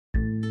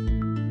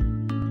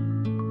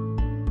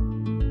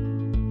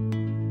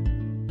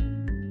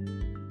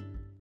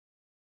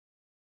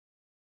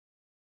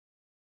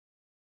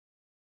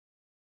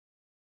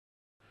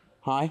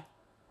Hi,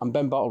 I'm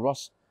Ben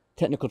Bartle-Ross,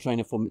 technical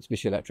trainer for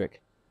Mitsubishi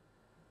Electric.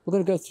 We're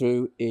going to go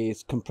through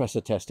is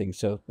compressor testing.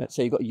 So let's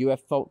say you've got a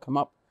UF fault come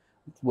up,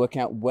 work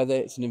out whether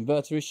it's an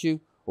inverter issue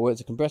or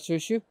it's a compressor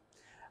issue,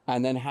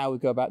 and then how we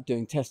go about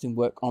doing testing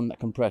work on that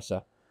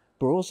compressor.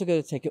 But we're also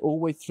going to take it all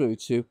the way through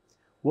to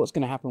what's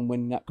going to happen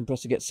when that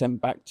compressor gets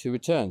sent back to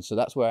return. So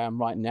that's where I am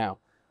right now,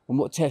 and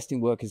what testing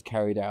work is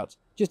carried out,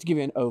 just to give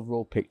you an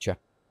overall picture.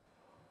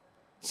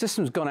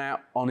 System's gone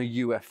out on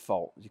a UF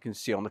fault, as you can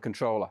see on the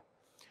controller.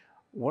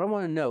 What I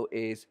want to know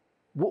is,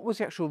 what was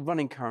the actual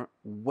running current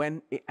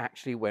when it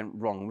actually went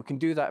wrong? We can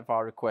do that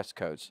via request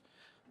codes.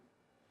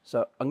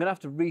 So I'm going to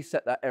have to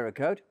reset that error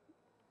code.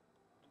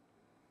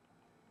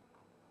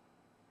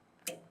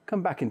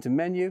 Come back into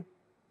menu.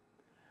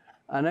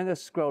 And I'm going to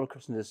scroll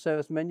across into the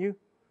service menu.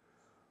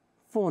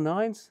 4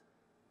 nines.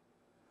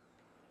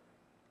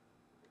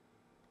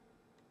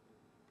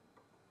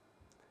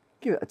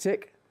 Give it a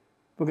tick.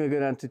 We're going to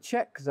go down to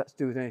check, because that's to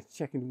do with any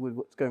checking with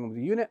what's going on with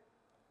the unit.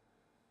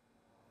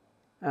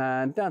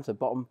 And down to the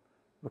bottom,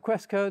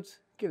 request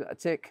codes, give that a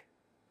tick.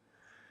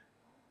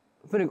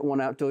 I've only got one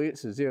outdoor unit,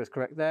 so 0 is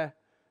correct there.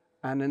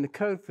 And then the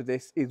code for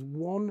this is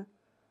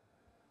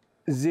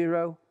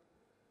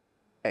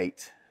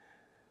 108.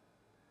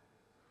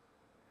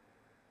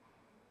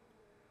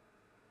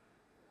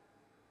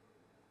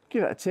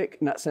 Give that a tick,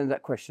 and that sends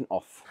that question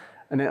off.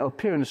 And then it'll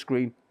appear on the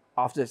screen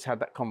after it's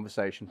had that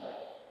conversation.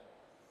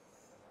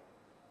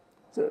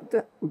 So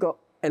we've got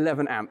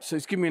 11 amps. So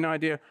it's giving me an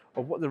idea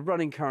of what the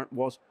running current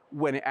was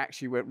when it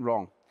actually went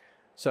wrong.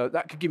 So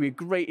that could give me a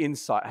great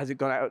insight. Has it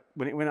gone out,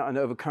 when it went out an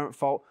overcurrent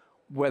fault,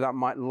 where that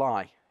might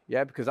lie?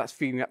 Yeah, because that's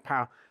feeding that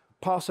power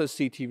past those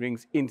CT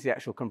rings into the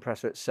actual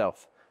compressor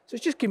itself. So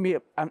it's just giving me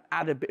an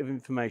added bit of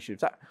information.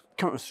 If that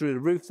current was through the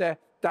roof there,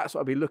 that's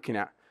what I'll be looking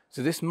at.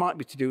 So this might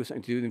be to do with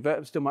something to do with the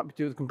inverter, still might be to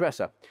do with the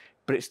compressor,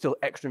 but it's still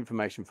extra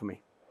information for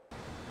me.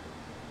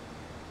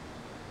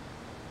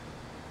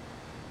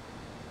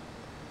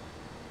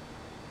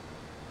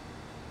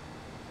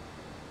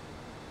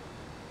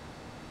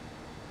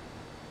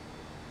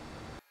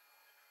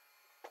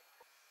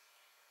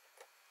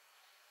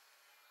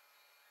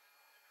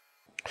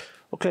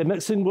 Okay,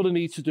 next thing we're going to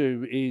need to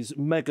do is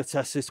Meggar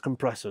test this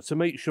compressor to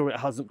make sure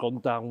it hasn't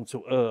gone down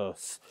to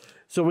earth.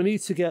 So we need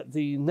to get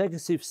the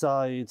negative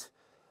side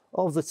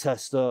of the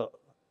tester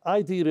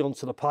ideally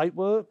onto the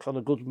pipework, on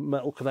a good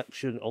metal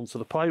connection onto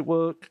the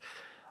pipework,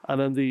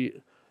 and then the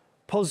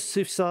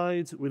positive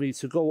side we need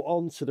to go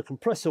onto the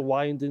compressor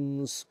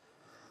windings,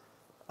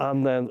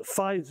 and then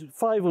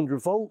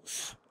 500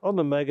 volts on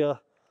the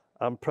Meggar,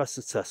 and press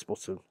the test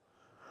button.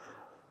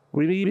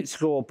 We need it to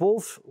go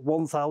above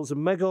 1000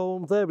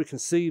 megohm. There we can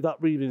see that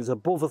reading is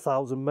above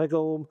 1000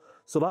 megohm.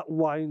 So that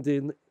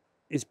winding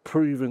is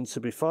proven to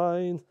be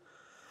fine.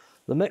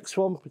 The next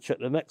one, we check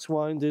the next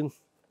winding.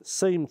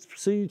 Same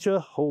procedure,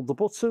 hold the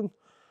button.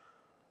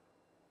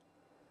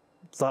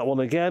 That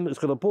one again, it's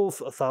gone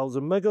above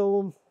 1000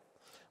 megohm.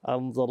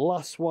 And the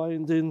last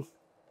winding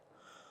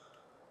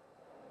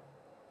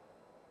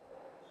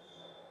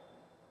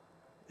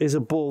is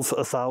above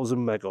 1000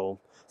 megohm.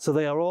 So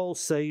they are all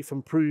safe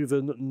and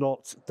proven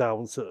not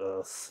down to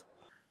earth.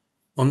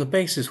 On the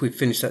basis we've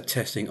finished that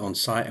testing on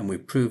site and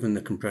we've proven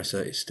the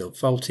compressor is still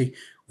faulty,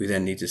 we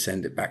then need to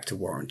send it back to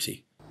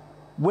warranty.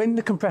 When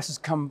the compressors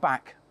come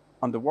back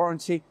under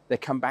warranty, they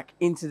come back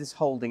into this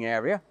holding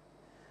area,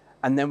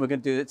 and then we're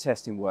going to do the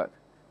testing work.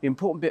 The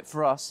important bit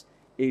for us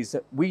is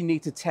that we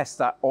need to test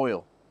that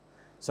oil.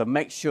 So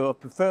make sure,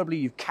 preferably,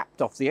 you've capped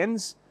off the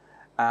ends.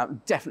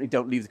 Definitely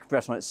don't leave the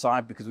compressor on its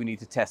side, because we need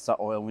to test that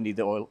oil. We need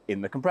the oil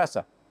in the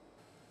compressor.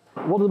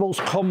 One of the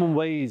most common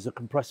ways a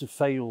compressor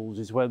fails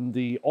is when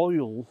the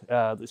oil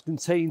that's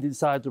contained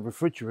inside the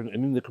refrigerant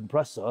and in the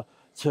compressor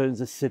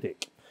turns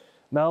acidic.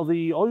 Now,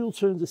 the oil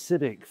turns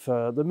acidic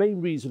for the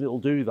main reason it'll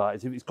do that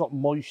is if it's got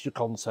moisture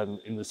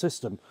content in the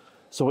system.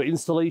 So at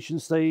installation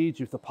stage,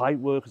 if the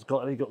pipework has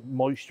got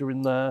moisture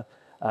in there,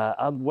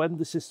 and when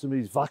the system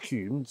is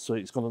vacuumed, so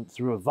it's gone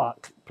through a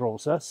vac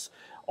process,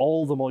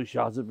 all the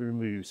moisture hasn't been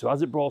removed. So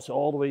as it brought it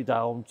all the way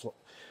down to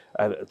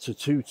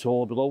 2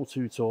 torr, below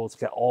 2 torr, to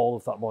get all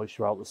of that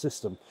moisture out of the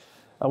system.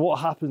 And what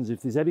happens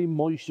if there's any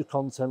moisture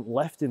content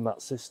left in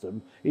that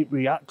system, it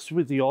reacts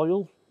with the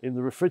oil in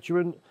the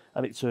refrigerant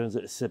and it turns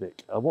it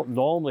acidic. And what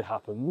normally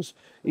happens,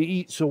 it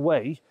eats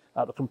away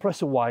at the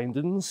compressor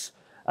windings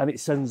and it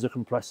sends the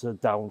compressor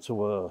down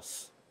to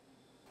earth.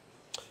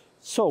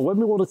 So when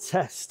we want to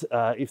test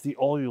if the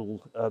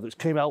oil that's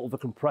came out of the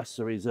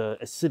compressor is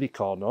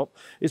acidic or not,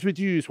 is we'd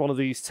use one of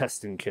these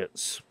testing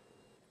kits.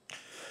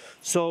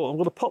 So I'm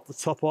going to pop the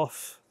top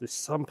off this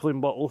sampling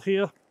bottle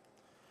here,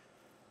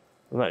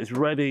 and that is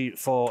ready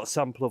for a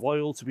sample of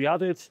oil to be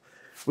added.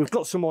 We've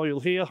got some oil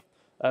here.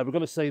 We're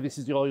going to say this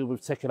is the oil we've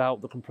taken out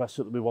of the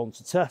compressor that we want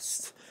to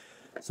test.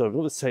 So I'm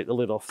going to take the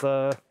lid off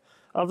there.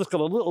 I've just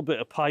got a little bit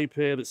of pipe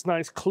here, it's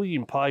nice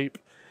clean pipe.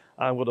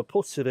 I'm going to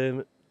put it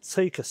in,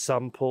 take a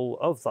sample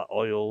of that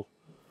oil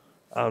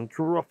and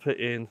drop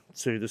it in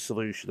to the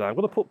solution. Now, I'm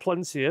going to put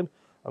plenty in.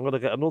 I'm going to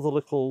get another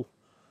little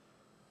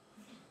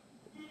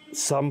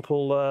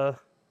sample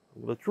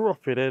I'm going to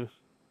drop it in,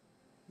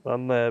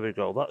 and there we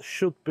go. That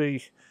should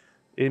be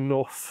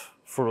enough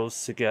for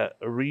us to get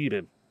a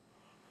reading.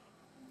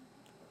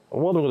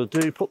 And what I'm going to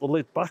do, put the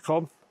lid back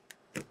on,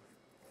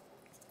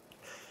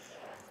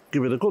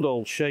 give it a good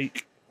old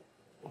shake,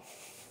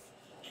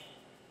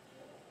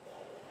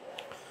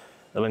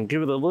 and then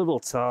give it a little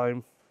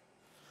time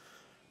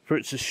for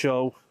it to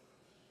show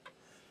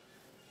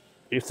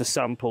if the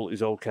sample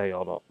is okay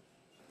or not.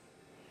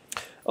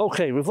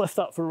 Okay, we've left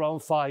that for around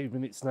 5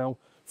 minutes now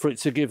for it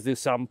to give the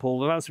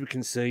sample, and as we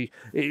can see,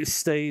 it has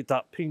stayed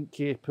that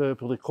pinky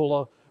purpley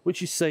colour,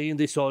 which is saying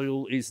this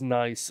oil is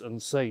nice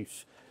and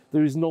safe.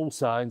 There is no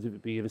signs of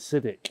it being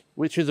acidic,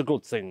 which is a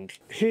good thing.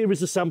 Here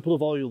is a sample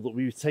of oil that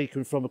we've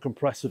taken from a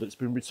compressor that's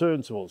been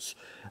returned to us,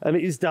 and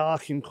it is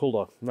dark in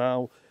colour.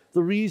 Now,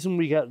 the reason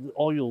we get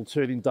oil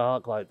turning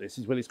dark like this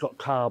is when it's got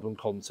carbon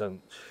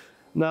content.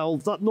 Now,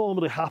 that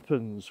normally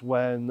happens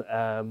when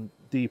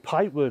the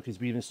pipework is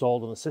being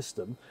installed on a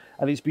system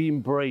and it's being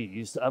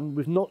brazed, and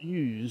we've not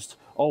used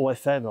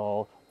OFN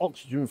or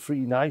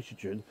oxygen-free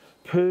nitrogen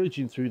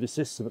purging through the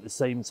system at the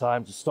same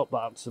time to stop that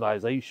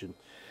oxidization.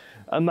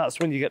 And that's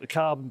when you get the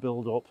carbon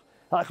build-up.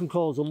 That can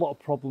cause a lot of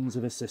problems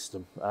in a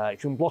system. It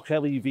can block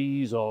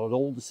LEVs or an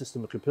older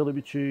system, a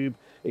capillary tube.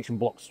 It can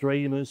block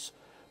strainers.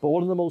 But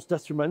one of the most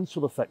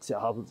detrimental effects it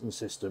has in the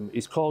system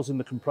is causing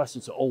the compressor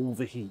to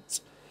overheat.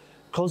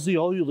 Because the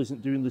oil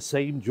isn't doing the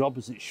same job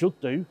as it should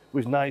do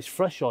with nice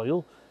fresh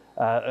oil,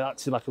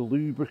 acting like a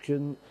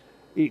lubricant,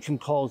 it can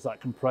cause that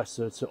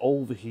compressor to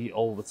overheat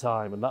over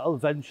time, and that'll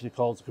eventually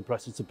cause the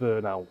compressor to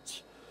burn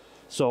out.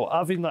 So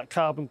having that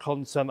carbon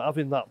content,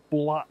 having that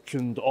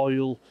blackened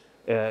oil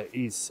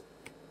is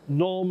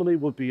normally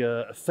would be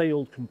a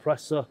failed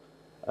compressor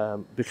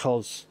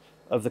because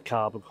of the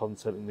carbon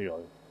content in the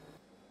oil.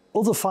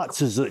 Other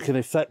factors that can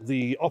affect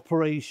the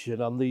operation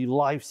and the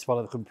lifespan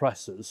of the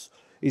compressors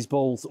is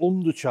both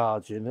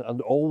undercharging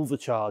and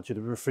overcharging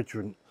of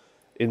refrigerant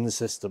in the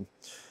system.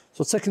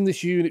 So taking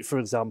this unit, for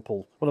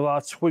example, one of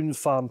our twin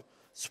fan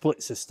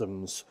split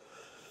systems.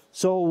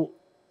 So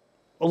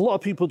a lot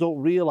of people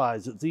don't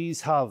realise that these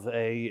have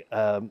a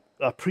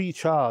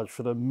pre-charge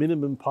for the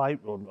minimum pipe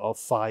run of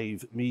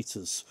 5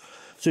 metres.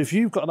 So if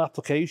you've got an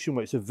application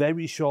where it's a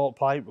very short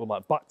pipe run,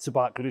 like back to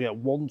back, going to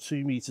get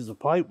 1-2 metres of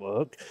pipe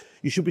work,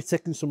 you should be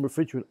taking some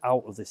refrigerant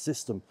out of this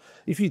system.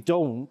 If you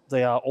don't,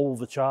 they are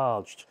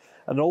overcharged.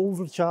 An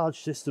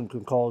overcharged system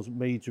can cause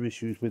major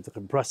issues with the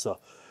compressor.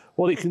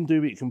 What it can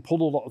do, it can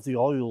pull a lot of the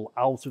oil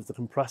out of the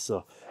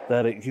compressor.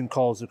 Then it can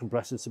cause the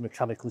compressor to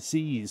mechanically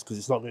seize because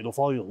it's not got enough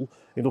oil,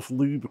 enough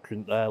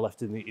lubricant there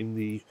left in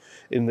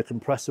the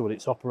compressor when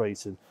it's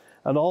operating.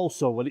 And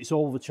also, when it's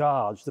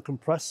overcharged, the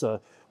compressor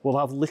will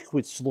have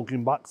liquid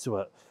slugging back to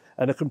it.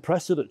 And a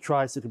compressor that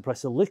tries to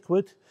compress a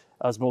liquid,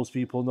 as most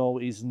people know,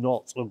 is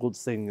not a good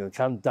thing and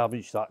can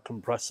damage that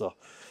compressor.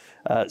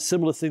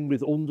 Similar thing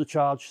with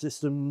undercharged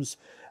systems.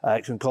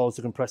 It can cause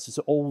the compressor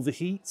to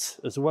overheat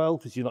as well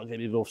because you're not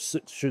getting enough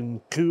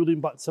suction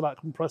cooling back to that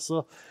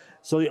compressor.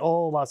 So it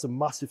all has a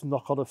massive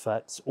knock-on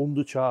effect,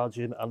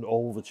 undercharging and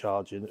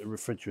overcharging a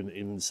refrigerant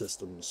in the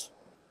systems.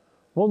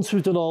 Once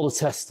we've done all the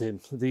testing,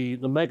 the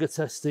Meggar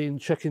testing,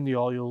 checking the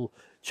oil,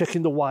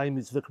 checking the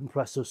windings of the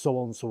compressor, so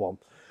on and so on.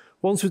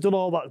 Once we've done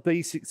all that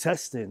basic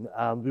testing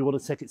and we want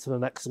to take it to the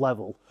next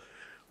level,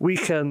 we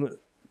can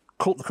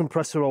cut the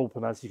compressor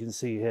open, as you can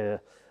see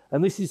here.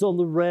 And this is on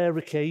the rare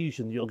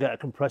occasion you'll get a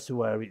compressor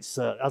where it's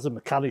has a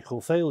mechanical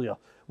failure.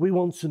 We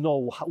want to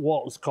know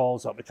what has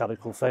caused that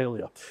mechanical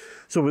failure.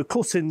 So we'll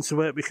cut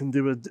into it, we can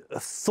do a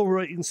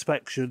thorough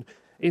inspection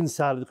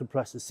inside of the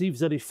compressor, see if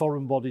there's any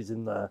foreign bodies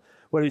in there,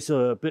 where it's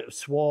a bit of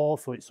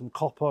swarf, or it's some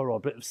copper, or a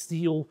bit of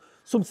steel,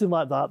 something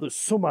like that, that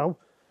somehow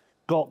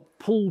got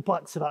pulled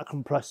back to that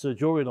compressor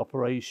during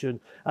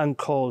operation and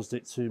caused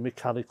it to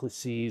mechanically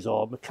seize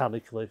or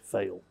mechanically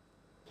fail.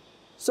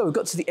 So we've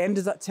got to the end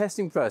of that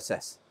testing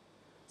process.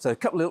 So a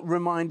couple of little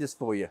reminders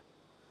for you.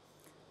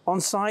 On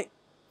site,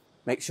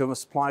 make sure the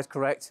supply is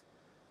correct.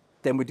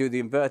 Then we do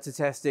the inverter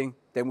testing.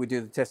 Then we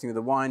do the testing of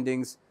the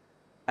windings.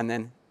 And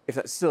then if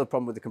that's still a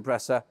problem with the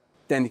compressor,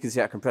 then you can see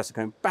that compressor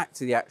going back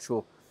to the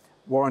actual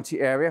warranty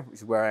area,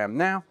 which is where I am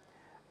now.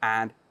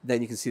 And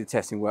then you can see the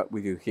testing work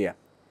we do here.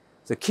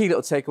 So key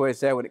little takeaways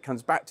there. When it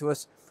comes back to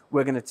us,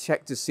 we're going to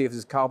check to see if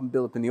there's carbon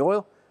buildup in the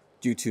oil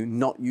due to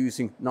not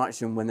using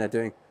nitrogen when they're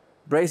doing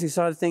brazing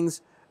side of things,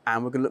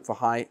 and we're going to look for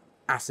high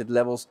acid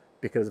levels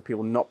because of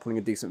people not pulling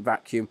a decent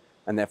vacuum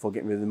and therefore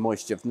getting rid of the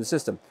moisture from the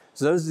system.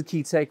 So those are the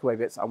key takeaway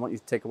bits I want you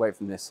to take away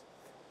from this.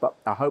 But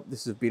I hope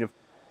this has been of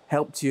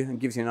help to you and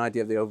gives you an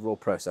idea of the overall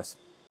process.